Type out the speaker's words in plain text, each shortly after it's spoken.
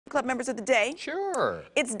Club members of the day. Sure.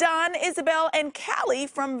 It's Don, Isabel, and Cali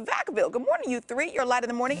from Vacaville. Good morning, you three. You're Light in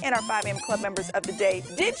the Morning and our 5 a.m. Club members of the day.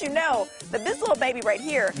 Did you know that this little baby right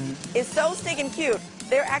here is so stinking cute?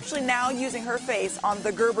 They're actually now using her face on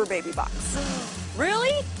the Gerber baby box.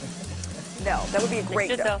 Really? No, that would be a great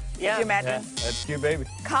should, though. though. Yeah. Could you imagine? Yeah, that's a cute baby.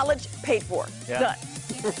 College paid for. Yeah. Done.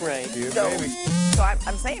 Right. Cute So, baby. so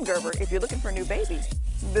I'm saying, Gerber, if you're looking for a new baby,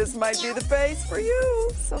 this might be the face for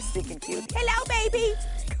you. So stinking cute. Hello, baby.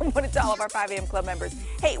 Good morning to all of our 5 a.m. Club members.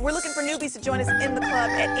 Hey, we're looking for newbies to join us in the club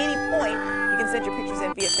at any point. You can send your pictures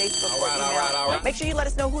in via Facebook or email. All right. Make sure you let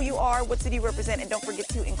us know who you are, what city you represent, and don't forget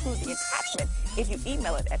to include the attachment if you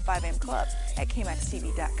email it at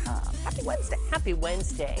 5amclubs@kmaxtv.com. Happy Wednesday. Happy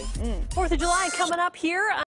Wednesday. 4th of July coming up here.